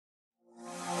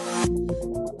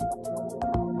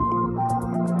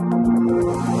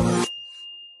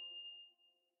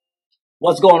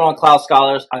What's going on, Cloud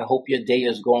Scholars? I hope your day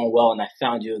is going well and I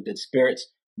found you in good spirits.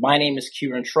 My name is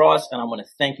Kieran Tross and I want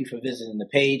to thank you for visiting the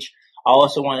page. I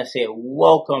also want to say a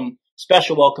welcome,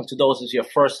 special welcome to those who's your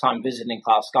first time visiting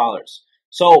Cloud Scholars.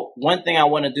 So one thing I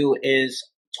want to do is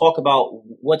talk about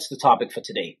what's the topic for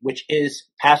today, which is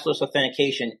passwordless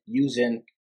authentication using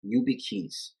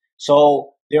Yubikeys.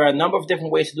 So there are a number of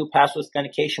different ways to do password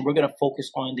authentication. We're going to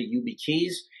focus on the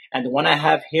Yubikeys, and the one I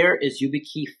have here is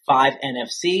Yubikey 5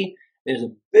 NFC. There's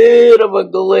a bit of a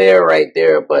glare right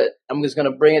there, but I'm just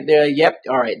going to bring it there. Yep.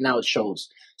 All right. Now it shows.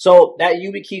 So that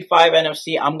Yubikey 5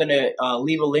 NFC, I'm going to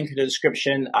leave a link in the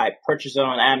description. I purchased it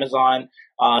on Amazon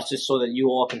just so that you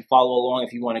all can follow along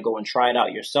if you want to go and try it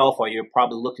out yourself, or you're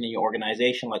probably looking at your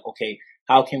organization like, okay,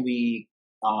 how can we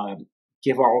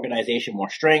give our organization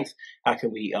more strength? How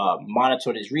can we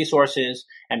monitor these resources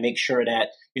and make sure that,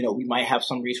 we might have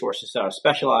some resources that are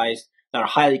specialized, that are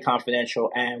highly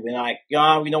confidential, and we're not,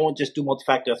 we don't just do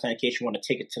multi-factor authentication. We want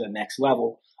to take it to the next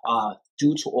level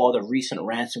due to all the recent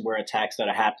ransomware attacks that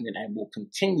are happening and will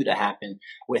continue to happen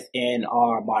within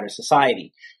our modern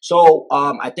society. So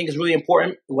I think it's really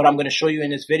important what I'm going to show you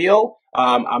in this video.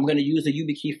 I'm going to use the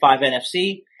Yubikey 5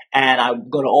 NFC, and I'm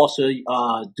going to also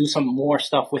do some more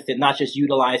stuff with it, not just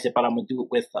utilize it, but I'm going to do it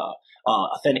with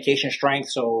authentication strength.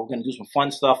 So we're going to do some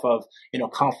fun stuff of,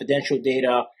 confidential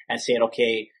data and saying,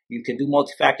 okay, you can do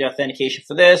multi-factor authentication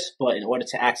for this, but in order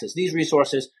to access these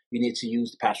resources, you need to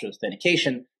use the password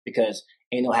authentication because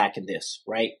ain't no hacking this,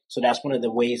 right? So that's one of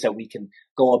the ways that we can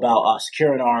go about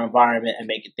securing our environment and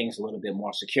making things a little bit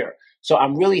more secure. So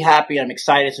I'm really happy. I'm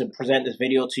excited to present this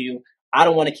video to you. I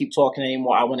don't want to keep talking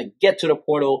anymore. I want to get to the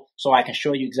portal so I can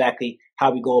show you exactly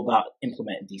how we go about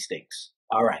implementing these things.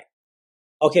 All right.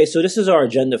 Okay, so this is our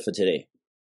agenda for today.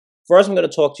 First, I'm going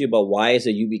to talk to you about why is a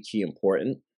Yubikey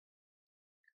important.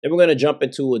 Then we're going to jump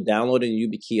into downloading the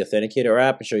Yubikey Authenticator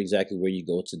app and show you exactly where you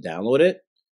go to download it.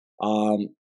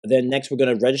 Then next, we're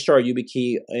going to register our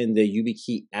Yubikey in the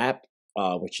Yubikey app,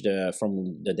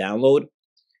 from the download.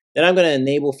 Then I'm going to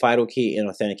enable FIDO key and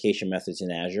authentication methods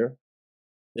in Azure.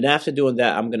 Then after doing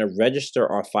that, I'm going to register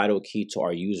our FIDO key to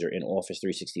our user in Office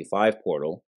 365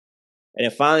 portal. And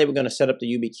then finally, we're going to set up the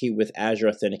Yubikey with Azure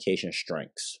authentication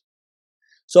strengths.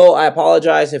 So I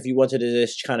apologize if you wanted to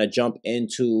just kind of jump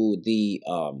into the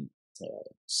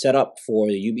setup for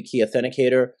the Yubikey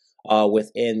Authenticator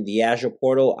within the Azure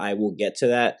portal. I will get to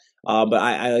that. But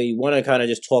I want to kind of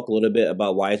just talk a little bit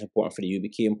about why it's important for the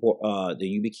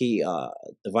Yubikey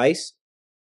device.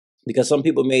 Because some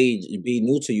people may be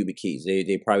new to Yubikeys.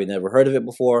 They probably never heard of it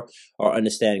before or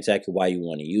understand exactly why you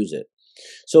want to use it.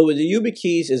 So the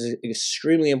Yubikeys is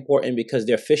extremely important because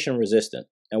they're phishing resistant.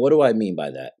 And what do I mean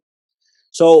by that?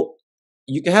 So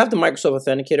you can have the Microsoft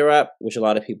Authenticator app, which a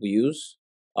lot of people use.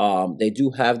 They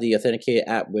do have the Authenticator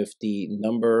app with the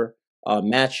number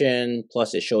matching,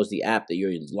 plus it shows the app that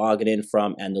you're logging in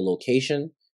from and the location,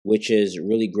 which is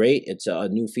really great. It's a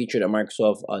new feature that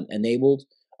Microsoft enabled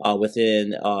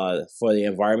within for the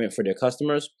environment for their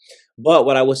customers. But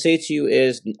what I will say to you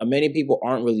is many people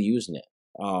aren't really using it.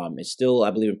 It's still,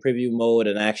 I believe, in preview mode,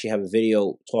 and I actually have a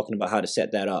video talking about how to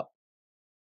set that up.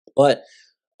 But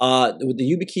with the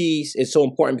Yubikeys, it's so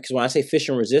important because when I say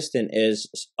phishing resistant is,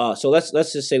 so let's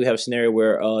just say we have a scenario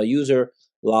where a user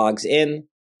logs in,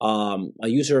 a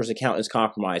user's account is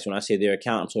compromised. When I say their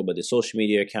account, I'm talking about their social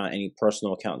media account, any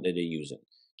personal account that they're using,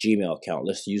 Gmail account.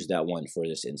 Let's use that one for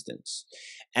this instance.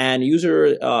 And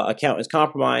user account is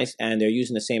compromised and they're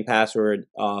using the same password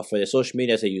for their social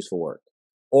media as they use for work.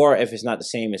 Or if it's not the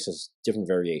same, it's just different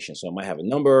variation. So it might have a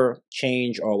number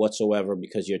change or whatsoever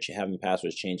because you're having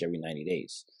passwords change every 90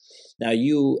 days. Now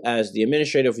you, as the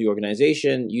administrator of the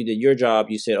organization, you did your job.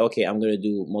 You said, okay, I'm going to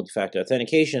do multi-factor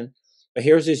authentication. But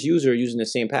here's this user using the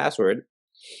same password.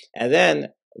 And then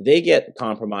they get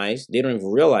compromised. They don't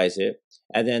even realize it.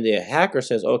 And then the hacker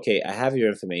says, okay, I have your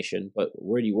information, but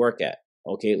where do you work at?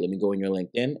 Okay, let me go in your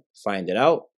LinkedIn, find it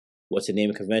out. What's the name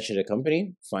and convention of the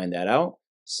company? Find that out.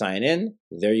 Sign in.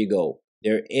 There you go.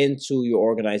 They're into your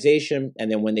organization.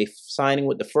 And then when they sign in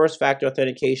with the first factor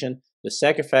authentication, the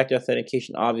second factor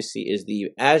authentication obviously is the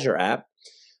Azure app.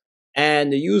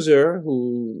 And the user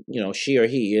who, she or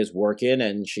he is working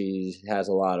and she has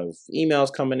a lot of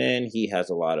emails coming in. He has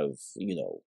a lot of,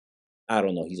 I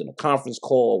don't know, he's on a conference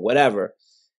call or whatever.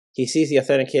 He sees the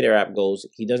Authenticator app goes,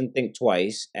 he doesn't think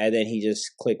twice, and then he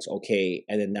just clicks OK,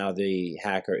 and then now the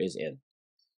hacker is in.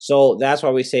 So that's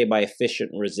why we say by phishing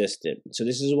resistant. So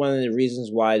this is one of the reasons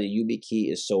why the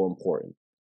Yubikey is so important.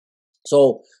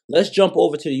 So let's jump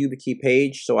over to the YubiKey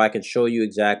page so I can show you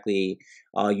exactly,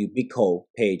 Yubico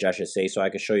page, I should say, so I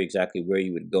can show you exactly where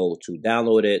you would go to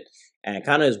download it and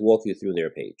kind of just walk you through their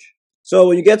page. So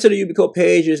when you get to the Yubico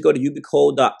page, you just go to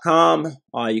yubico.com.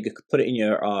 You can put it in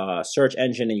your search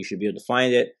engine and you should be able to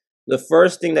find it. The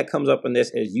first thing that comes up on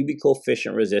this is Yubico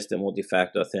phishing resistant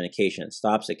multi-factor authentication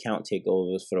stops account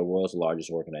takeovers for the world's largest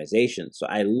organization. So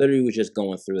I literally was just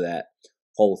going through that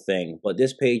whole thing, but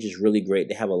this page is really great.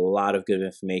 They have a lot of good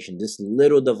information. This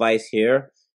little device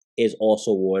here is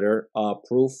also water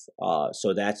proof,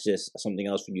 so that's just something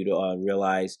else for you to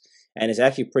realize. And it's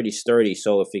actually pretty sturdy,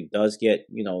 so if it does get,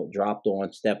 you know, dropped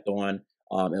on, stepped on,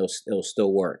 it'll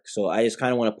still work. So I just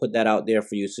kind of want to put that out there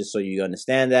for you, just so you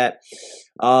understand that.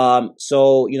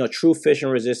 So you know, true phishing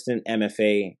resistant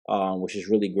MFA, which is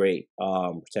really great,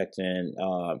 protecting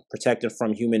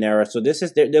from human error. So this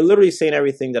is, they're literally saying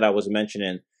everything that I was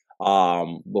mentioning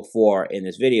before in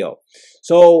this video.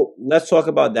 So let's talk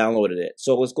about downloading it.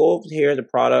 So let's go over here to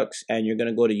products, and you're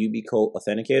gonna go to Yubico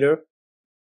Authenticator.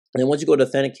 And then once you go to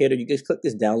Authenticator, you just click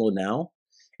this download now.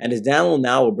 And this download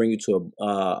now will bring you to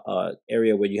a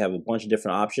area where you have a bunch of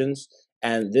different options.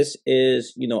 And this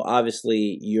is, you know,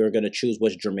 obviously you're going to choose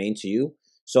what's germane to you.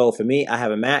 So for me, I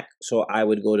have a Mac, so I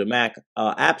would go to Mac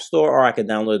App Store, or I can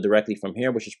download it directly from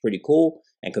here, which is pretty cool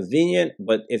and convenient.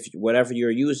 But if whatever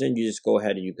you're using, you just go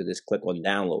ahead and you can just click on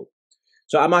download.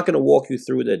 So I'm not going to walk you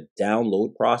through the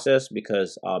download process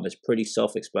because it's pretty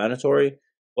self-explanatory.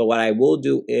 But what I will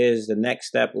do is the next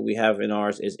step that we have in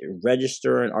ours is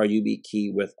registering our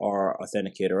YubiKey with our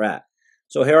Authenticator app.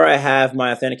 So here I have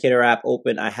my Authenticator app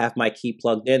open. I have my key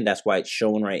plugged in. That's why it's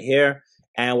shown right here.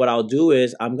 And what I'll do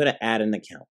is I'm going to add an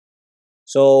account.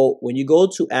 So when you go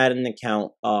to add an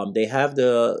account, they have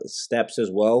the steps as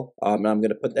well. And I'm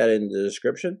going to put that in the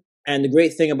description. And the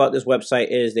great thing about this website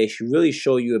is they should really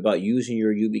show you about using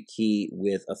your YubiKey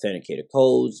with authenticator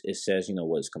codes. It says, you know,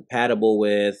 what it's compatible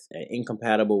with and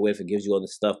incompatible with. It gives you all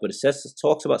this stuff, but it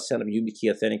talks about setting up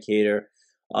YubiKey Authenticator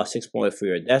 6.0 for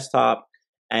your desktop,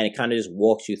 and it kind of just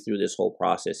walks you through this whole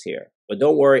process here. But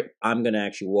don't worry, I'm going to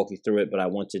actually walk you through it, but I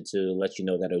wanted to let you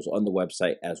know that it was on the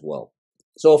website as well.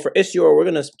 So for Azure, we're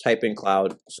going to type in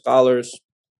Cloud Scholars.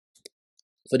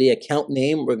 For the account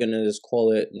name, we're going to just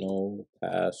call it no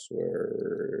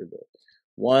password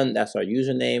 1. That's our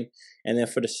username. And then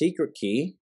for the secret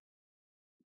key,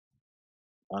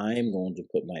 I'm going to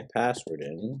put my password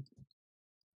in.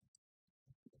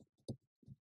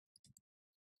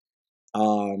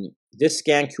 This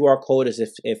scan QR code is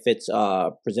if it's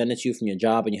presented to you from your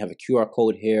job and you have a QR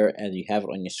code here and you have it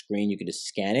on your screen, you can just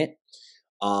scan it.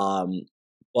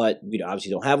 But we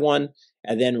obviously don't have one.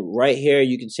 And then right here,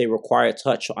 you can say require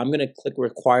touch. So I'm going to click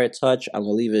require touch. I'm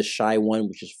going to leave it as SHA-1,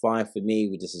 which is fine for me.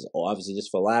 This is obviously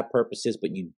just for lab purposes,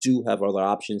 but you do have other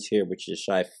options here, which is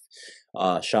SHA-256,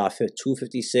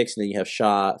 and then you have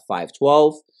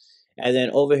SHA-512. And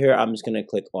then over here, I'm just going to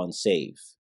click on save.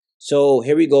 So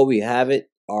here we go. We have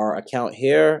it, our account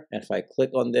here. And if I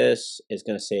click on this, it's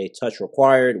going to say touch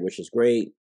required, which is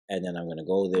great. And then I'm going to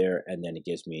go there, and then it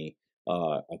gives me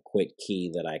a quick key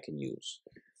that I can use.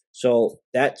 So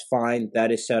that's fine.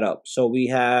 That is set up. So we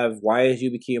have, why is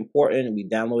YubiKey important? We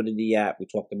downloaded the app. We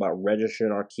talked about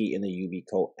registering our key in the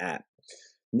Yubico app.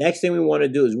 Next thing we want to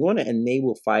do is we want to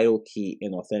enable FIDO key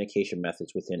and authentication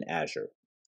methods within Azure.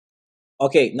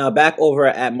 Okay, now back over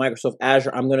at Microsoft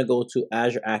Azure, I'm going to go to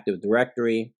Azure Active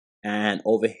Directory. And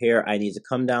over here, I need to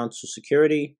come down to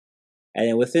security. And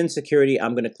then within security,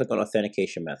 I'm going to click on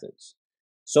authentication methods.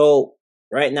 So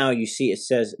right now, you see it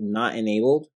says not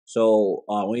enabled. So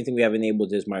only thing we have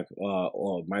enabled is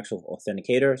Microsoft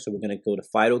Authenticator. So we're going to go to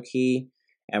FIDO key,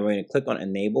 and we're going to click on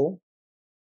enable.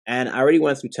 And I already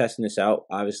went through testing this out,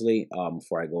 obviously,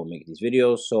 before I go make these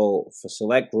videos. So for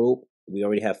select group, we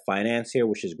already have finance here,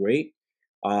 which is great.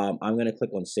 I'm going to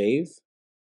click on save.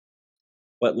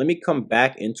 But let me come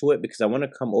back into it because I want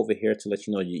to come over here to let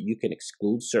you know you can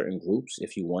exclude certain groups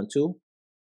if you want to.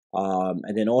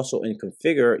 And then also in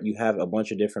configure, you have a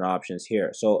bunch of different options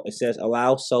here. So it says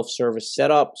allow self-service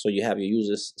setup. So you have your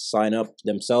users sign up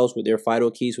themselves with their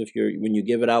FIDO keys when you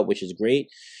give it out, which is great.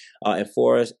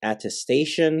 Enforce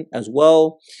attestation as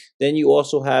well. Then you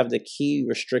also have the key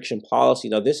restriction policy.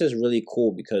 Now this is really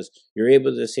cool because you're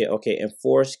able to say, okay,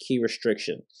 enforce key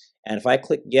restriction. And if I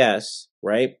click yes,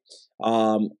 right,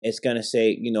 it's going to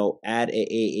say, you know, add a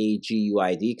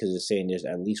AAGUID because it's saying there's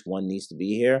at least one needs to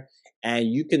be here.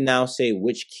 And you can now say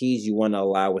which keys you want to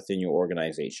allow within your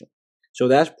organization. So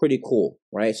that's pretty cool,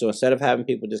 right? So instead of having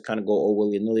people just kind of go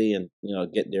willy-nilly and, you know,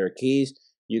 get their keys,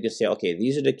 you can say, okay,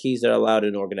 these are the keys that are allowed in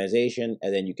an organization,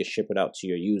 and then you can ship it out to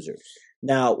your users.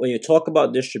 Now, when you talk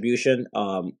about distribution,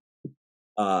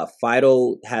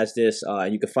 FIDO has this,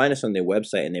 and you can find this on their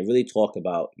website, and they really talk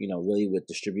about, really with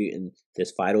distributing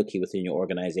this FIDO key within your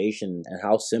organization and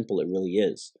how simple it really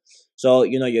is. So,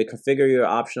 you configure your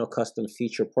optional custom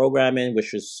feature programming,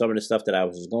 which is some of the stuff that I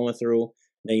was just going through.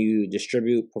 Then you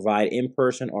distribute, provide in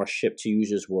person, or ship to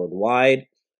users worldwide.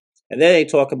 And then they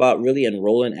talk about really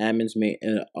enrolling admins may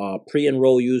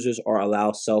pre-enroll users or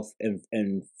allow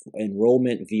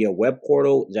enrollment via web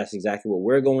portal. That's exactly what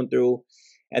we're going through.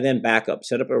 And then backup.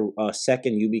 Set up a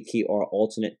second YubiKey or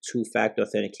alternate two-factor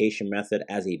authentication method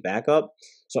as a backup.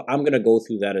 So I'm going to go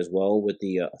through that as well with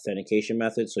the authentication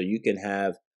method. So you can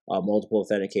have multiple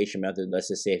authentication methods. Let's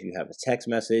just say if you have a text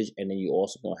message, and then you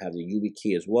also going to have the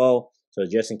YubiKey as well. So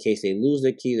just in case they lose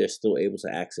their key, they're still able to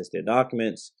access their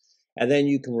documents. And then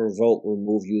you can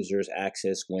remove users'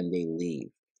 access when they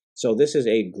leave. So this is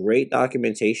a great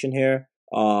documentation here,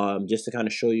 just to kind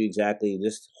of show you exactly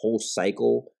this whole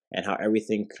cycle and how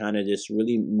everything kind of just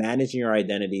really managing your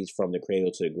identities from the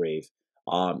cradle to the grave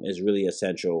is really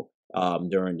essential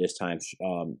during this time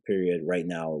period right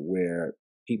now where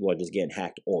people are just getting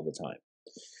hacked all the time.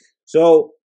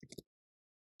 So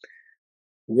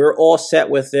we're all set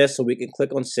with this, so we can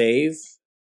click on save.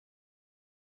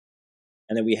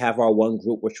 And then we have our one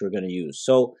group which we're going to use.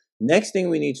 So next thing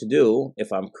we need to do,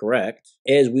 if I'm correct,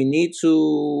 is we need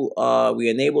to, we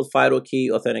enabled FIDO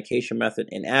key authentication method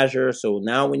in Azure. So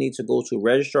now we need to go to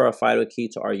register our FIDO key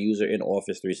to our user in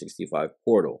Office 365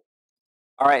 portal.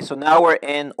 All right, so now we're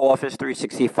in Office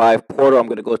 365 portal. I'm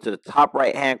going to go to the top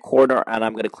right-hand corner and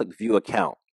I'm going to click View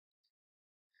Account.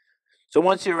 So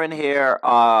once you're in here,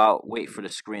 wait for the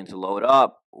screen to load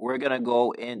up. We're going to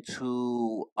go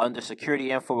into, under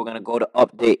security info, we're going to go to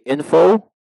update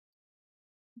info.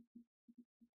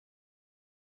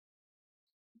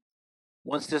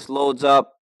 Once this loads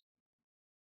up,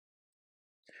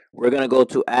 we're going to go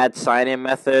to add sign-in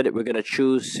method. We're going to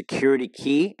choose security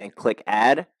key and click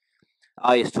add.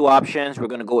 It's two options. We're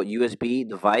going to go with USB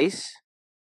device.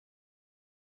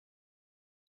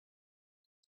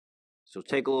 So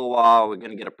take a little while. We're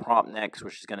going to get a prompt next,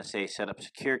 which is going to say set up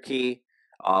secure key,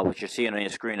 which you're seeing on your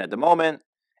screen at the moment.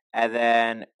 And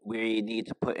then we need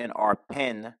to put in our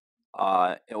PIN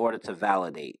in order to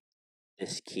validate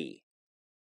this key.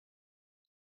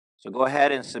 So go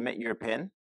ahead and submit your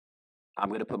PIN. I'm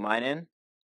going to put mine in.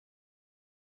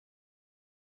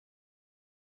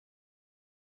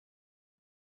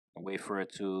 And wait for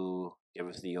it to give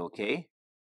us the OK.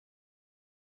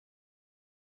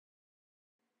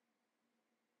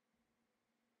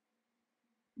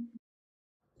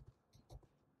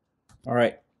 All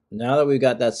right, now that we've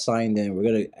got that signed in, we're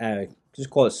going to add, just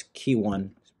call this key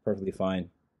one. It's perfectly fine.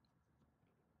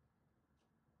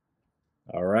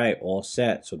 All right, all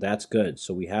set. So that's good.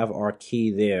 So we have our key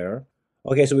there.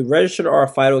 Okay, so we registered our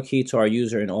FIDO key to our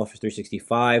user in Office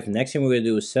 365. Next thing we're going to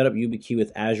do is set up YubiKey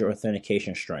with Azure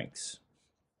Authentication strengths.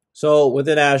 So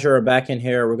within Azure, back in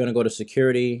here, we're going to go to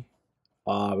Security.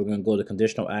 We're going to go to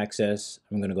Conditional Access.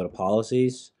 I'm going to go to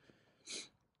Policies.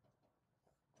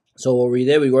 So what we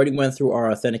did, we already went through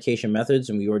our authentication methods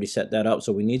and we already set that up.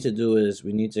 So what we need to do is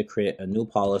we need to create a new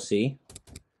policy,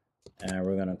 and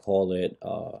we're going to call it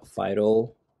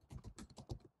FIDO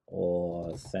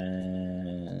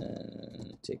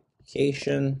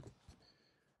Authentication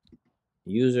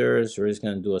users. We're just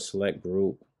going to do a select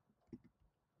group,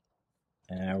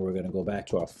 and we're going to go back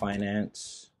to our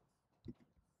finance.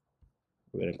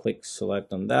 We're going to click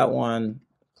select on that one,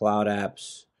 cloud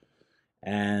apps.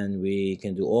 And we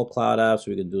can do all cloud apps.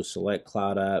 We can do select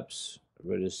cloud apps.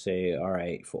 We're going to say, all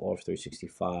right, for Office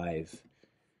 365,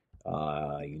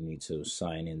 you need to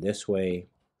sign in this way.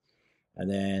 And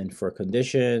then for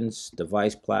conditions,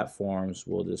 device platforms,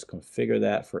 we'll just configure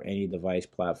that for any device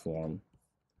platform.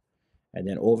 And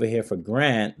then over here for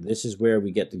grant, this is where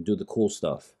we get to do the cool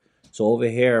stuff. So over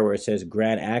here where it says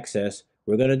grant access,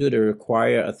 we're going to do the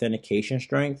require authentication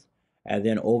strength. And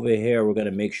then over here, we're going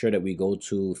to make sure that we go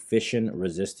to phishing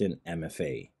resistant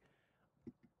MFA.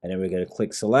 And then we're going to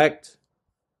click select.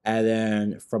 And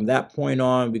then from that point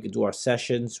on, we could do our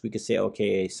sessions. We could say,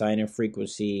 okay, sign-in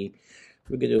frequency.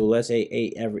 We could do, let's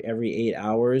say, every 8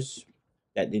 hours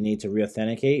that they need to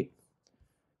re-authenticate.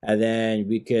 And then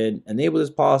we could enable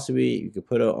this policy. You could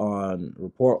put it on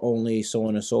report only, so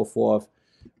on and so forth.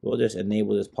 We'll just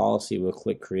enable this policy. We'll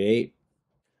click create.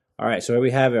 All right, so here we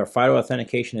have our FIDO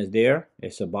authentication is there.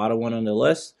 It's the bottom one on the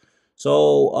list.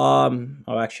 So,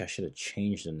 oh, actually, I should have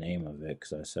changed the name of it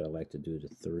because I said I'd like to do the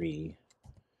 3.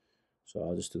 So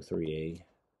I'll just do 3A.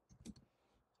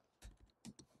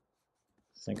 I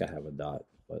think I have a dot,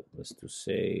 but let's do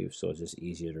save. So it's just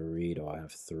easier to read. Oh, I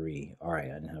have 3. All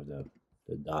right, I didn't have the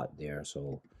dot there.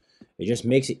 So It just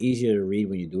makes it easier to read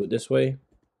when you do it this way.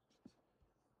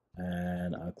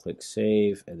 And I'll click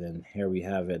save, and then here we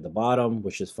have it at the bottom,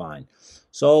 which is fine.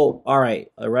 So, all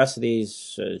right, the rest of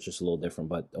these is just a little different,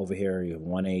 but over here you have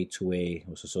 1A, 2A,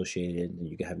 what's associated, and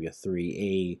you can have your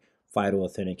 3A, FIDO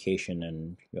authentication,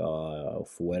 and for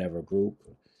whatever group.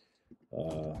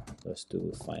 Let's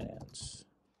do finance,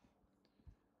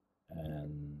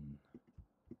 and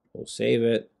we'll save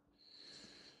it.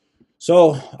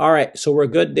 So, all right, so we're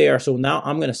good there. So now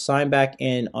I'm going to sign back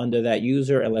in under that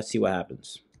user, and let's see what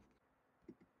happens.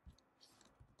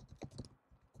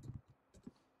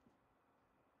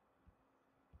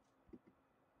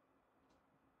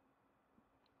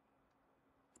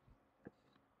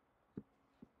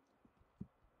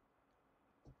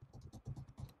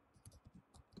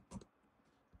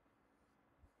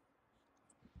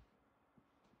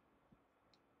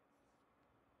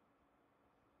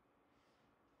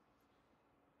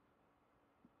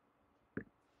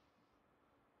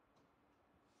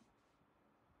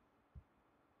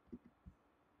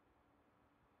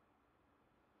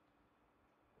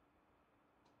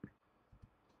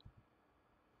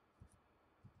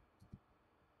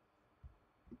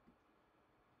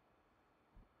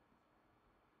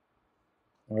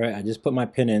 All right, I just put my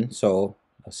PIN in, so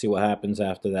I'll see what happens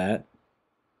after that.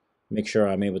 Make sure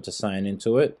I'm able to sign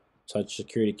into it. Touch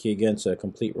security key again to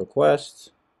complete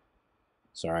request.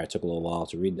 Sorry, it took a little while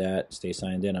to read that. Stay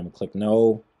signed in. I'm gonna click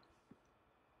no.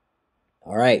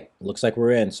 All right, looks like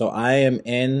we're in. So I am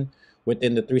in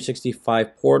within the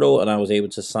 365 portal, and I was able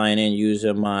to sign in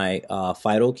using my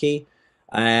FIDO key.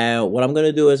 What I'm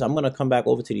gonna do is I'm gonna come back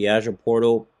over to the Azure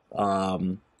portal.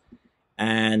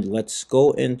 And let's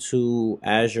go into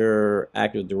Azure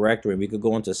Active Directory. We could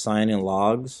go into sign-in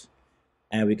logs,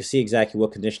 and we can see exactly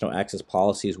what conditional access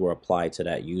policies were applied to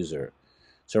that user.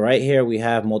 So right here we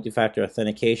have multi-factor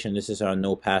authentication. This is our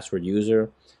no password user.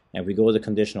 And if we go to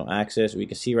conditional access, we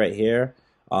can see right here,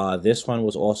 this one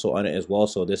was also on it as well.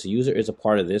 So this user is a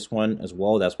part of this one as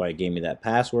well. That's why it gave me that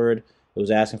password it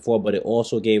was asking for, but it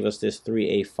also gave us this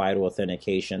 3A FIDO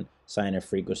authentication sign-in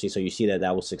frequency. So you see that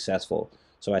that was successful.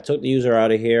 So I took the user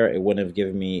out of here. It wouldn't have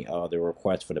given me the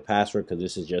request for the password because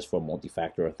this is just for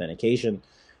multi-factor authentication.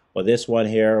 But this one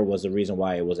here was the reason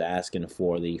why it was asking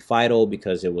for the FIDO,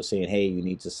 because it was saying, hey, you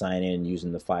need to sign in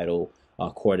using the FIDO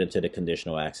according to the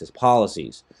conditional access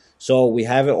policies. So we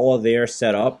have it all there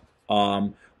set up.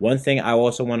 One thing I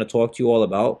also want to talk to you all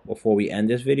about before we end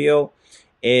this video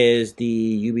is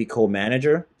the Yubikey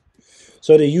Manager.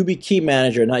 So the Yubikey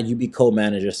Manager, not Yubikey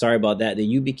Manager, sorry about that. The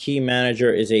Yubikey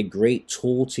Manager is a great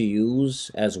tool to use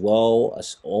as well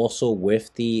as also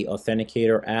with the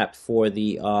Authenticator app for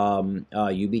the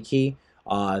Yubikey.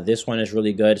 This one is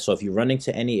really good. So if you run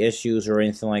into any issues or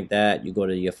anything like that, you go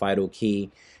to your FIDO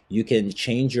key, you can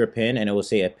change your PIN and it will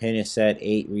say a PIN is set,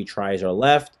 8 retries are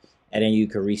left, and then you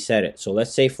can reset it. So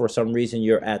let's say for some reason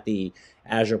you're at the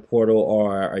Azure portal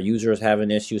or a user is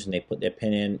having issues and they put their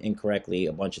PIN in incorrectly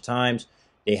a bunch of times.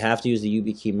 They have to use the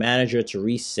Yubikey Manager to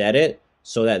reset it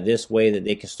so that this way that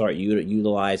they can start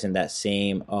utilizing that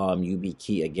same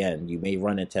Yubikey again. You may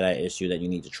run into that issue that you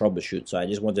need to troubleshoot. So I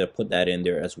just wanted to put that in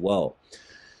there as well.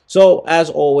 So as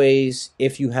always,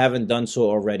 if you haven't done so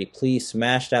already, please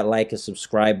smash that like and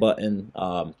subscribe button.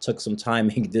 Took some time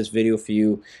making this video for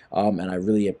you, and I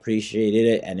really appreciated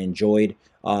it and enjoyed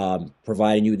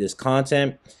providing you this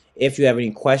content. If you have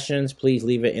any questions, please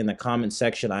leave it in the comment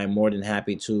section. I am more than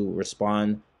happy to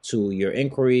respond to your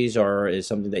inquiries, or is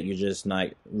something that you're just not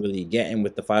really getting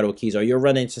with the FIDO keys, or you're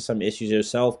running into some issues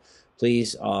yourself,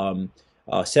 please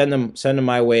send them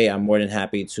my way. I'm more than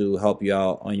happy to help you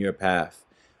out on your path.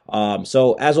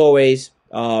 So as always,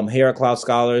 here at Cloud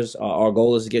Scholars, our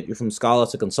goal is to get you from scholar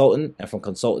to consultant and from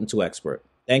consultant to expert.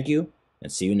 Thank you,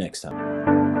 and see you next time.